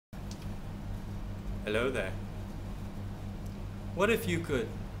Hello there. What if you could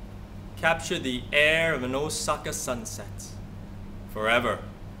capture the air of an Osaka sunset forever?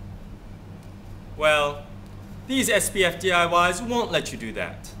 Well, these SPF DIYs won't let you do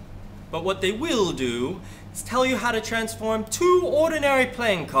that. But what they will do is tell you how to transform two ordinary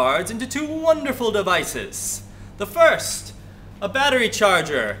playing cards into two wonderful devices. The first, a battery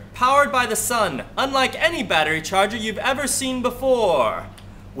charger powered by the sun, unlike any battery charger you've ever seen before,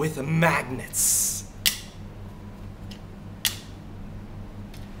 with magnets.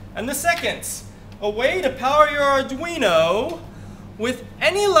 And the second, a way to power your Arduino with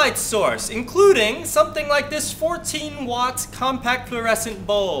any light source, including something like this 14-watt compact fluorescent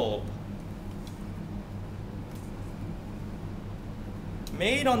bulb.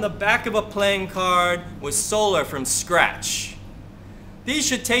 Made on the back of a playing card with solar from scratch. These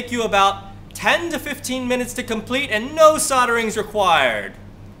should take you about 10 to 15 minutes to complete and no solderings required.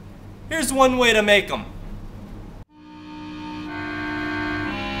 Here's one way to make them.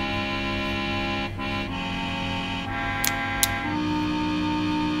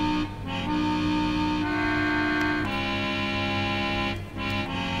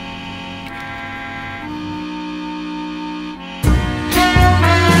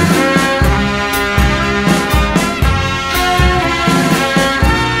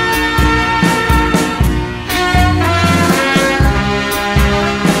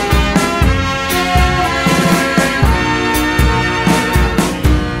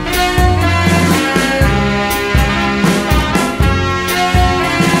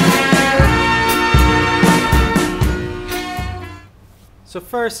 So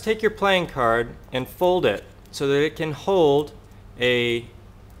first, take your playing card and fold it so that it can hold a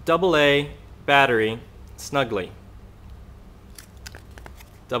AA battery snugly.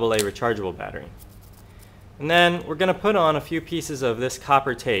 AA rechargeable battery. And then we're going to put on a few pieces of this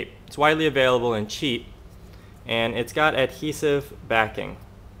copper tape. It's widely available and cheap, and it's got adhesive backing.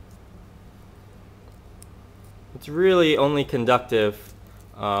 It's really only conductive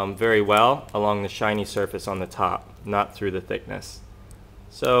very well along the shiny surface on the top, not through the thickness.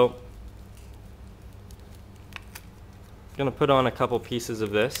 So I'm going to put on a couple pieces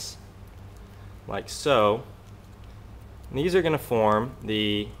of this, like so. And these are going to form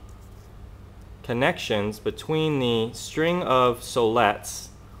the connections between the string of solettes,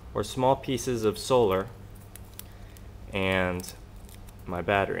 or small pieces of solar, and my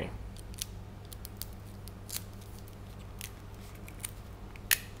battery.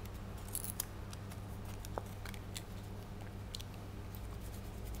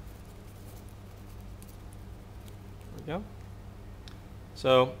 Go.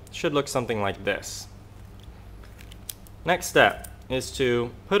 So it should look something like this. Next step is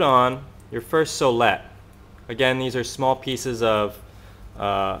to put on your first solette. Again, these are small pieces of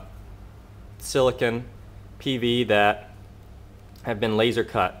silicon PV that have been laser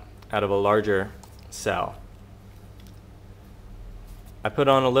cut out of a larger cell. I put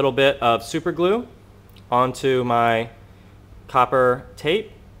on a little bit of super glue onto my copper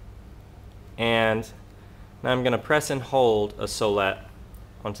tape, and now I'm going to press and hold a solette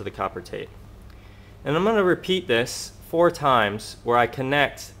onto the copper tape. And I'm going to repeat this 4 times, where I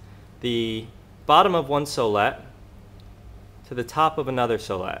connect the bottom of one solette to the top of another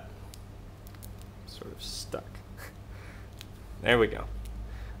solette. Sort of stuck. There we go.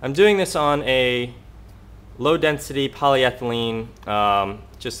 I'm doing this on a low density polyethylene,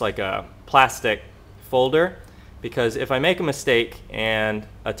 just like a plastic folder, because if I make a mistake and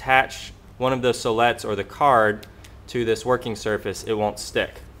attach one of the solettes or the card to this working surface, it won't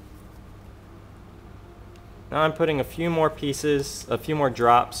stick. Now I'm putting a few more pieces, a few more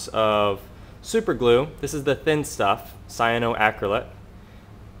drops of super glue. This is the thin stuff, cyanoacrylate,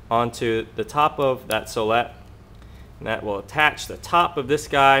 onto the top of that solette. And that will attach the top of this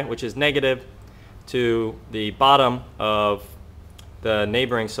guy, which is negative, to the bottom of the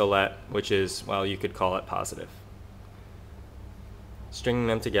neighboring solette, which is, well, you could call it positive. Stringing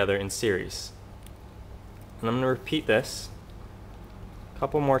them together in series. And I'm going to repeat this a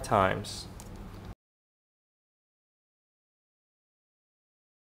couple more times.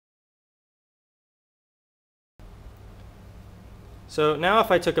 So now if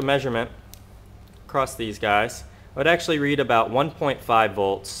I took a measurement across these guys, I would actually read about 1.5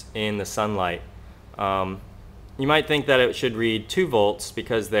 volts in the sunlight. You might think that it should read 2 volts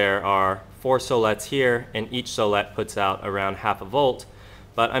because there are 4 solettes here, and each solette puts out around ½ volt.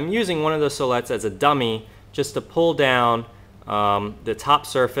 But I'm using one of those solettes as a dummy just to pull down the top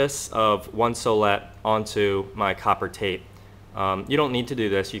surface of one solette onto my copper tape. You don't need to do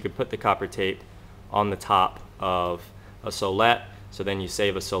this. You could put the copper tape on the top of a solette so then you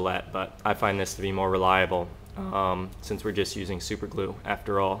save a solette, but I find this to be more reliable since we're just using super glue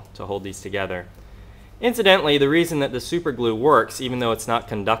after all to hold these together. Incidentally, the reason that the super glue works, even though it's not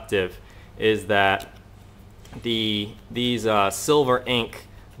conductive, is that these silver ink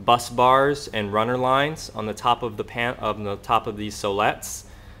bus bars and runner lines on the top of these solettes,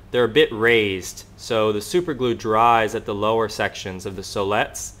 they're a bit raised, so the super glue dries at the lower sections of the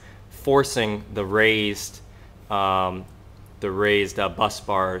solettes, forcing the raised bus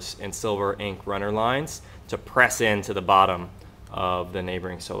bars and silver ink runner lines to press into the bottom of the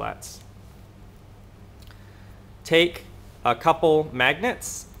neighboring solettes. Take a couple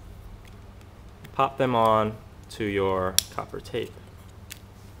magnets, pop them on to your copper tape.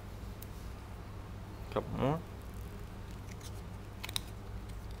 A couple more.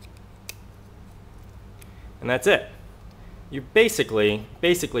 And that's it. You're basically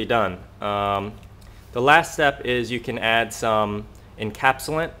done. The last step is you can add some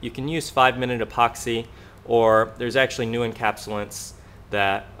encapsulant. You can use 5-minute epoxy, or there's actually new encapsulants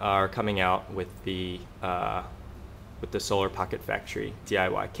that are coming out with the Solar Pocket Factory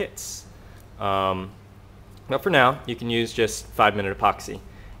DIY kits. But for now, you can use just 5-minute epoxy.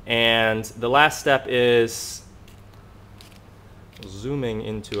 And the last step is zooming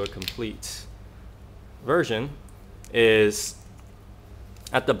into a complete version. Is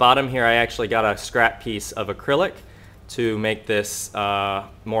at the bottom here, I actually got a scrap piece of acrylic to make this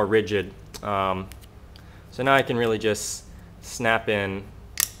more rigid. So now I can really just snap in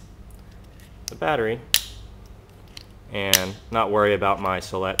the battery and not worry about my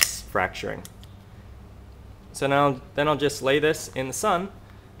solettes fracturing. So then I'll just lay this in the sun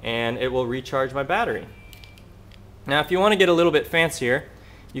and it will recharge my battery. Now if you want to get a little bit fancier,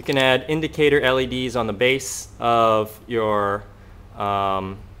 you can add indicator LEDs on the base of your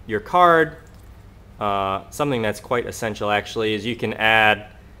card. Something that's quite essential actually is you can add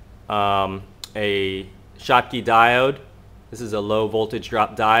a Schottky diode. This is a low voltage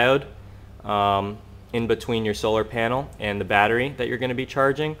drop diode in between your solar panel and the battery that you're going to be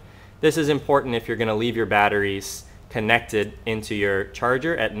charging. This is important if you're going to leave your batteries connected into your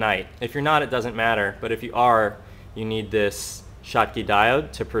charger at night. If you're not, it doesn't matter, but if you are, you need this Schottky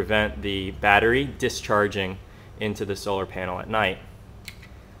diode to prevent the battery discharging into the solar panel at night.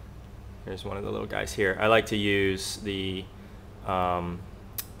 Here's one of the little guys here. I like to use the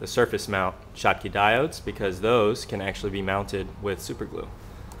surface mount Schottky diodes because those can actually be mounted with super glue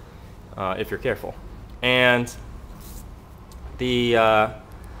if you're careful. And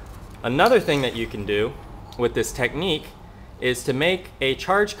another thing that you can do with this technique is to make a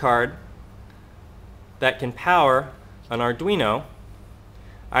charge card that can power an Arduino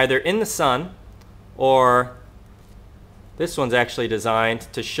either in the sun, or this one's actually designed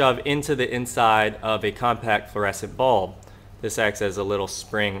to shove into the inside of a compact fluorescent bulb. This acts as a little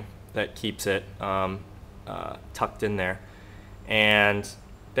spring that keeps it tucked in there. And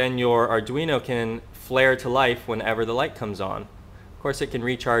then your Arduino can flare to life whenever the light comes on. Of course, it can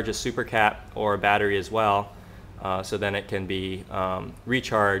recharge a supercap or a battery as well, so then it can be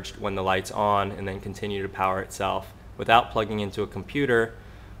recharged when the light's on and then continue to power itself without plugging into a computer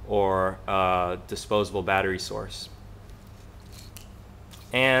or a disposable battery source.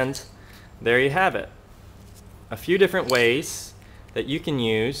 And there you have it. A few different ways that you can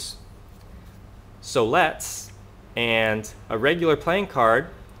use solettes and a regular playing card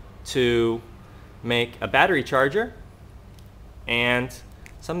to make a battery charger and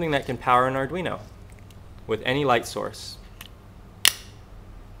something that can power an Arduino with any light source.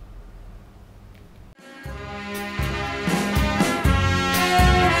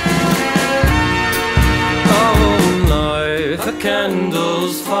 A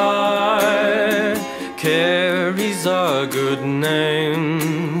candle's fire carries a good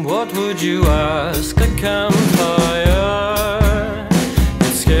name. What would you ask a campfire?